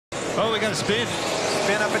Oh, we got a spin.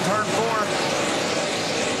 Spin up in turn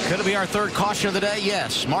 4. Could it be our third caution of the day?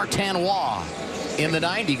 Yes. Martin Waugh in the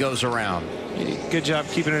 90 goes around. Good job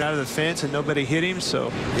keeping it out of the fence and nobody hit him.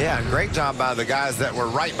 So yeah, great job by the guys that were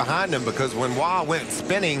right behind him, because when Waugh went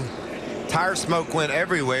spinning, tire smoke went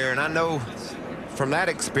everywhere. And I know from that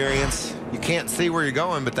experience, you can't see where you're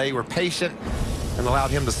going, but they were patient and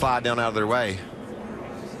allowed him to slide down out of their way.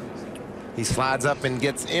 He slides up and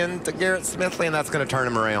gets into Garrett Smithley, and that's going to turn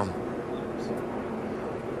him around.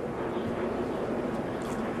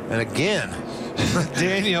 And again,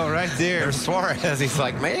 Daniel right there. there's Suarez. He's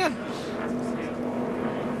like, man.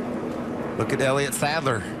 Look at Elliott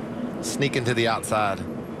Sadler sneaking to the outside.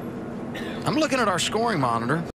 I'm looking at our scoring monitor.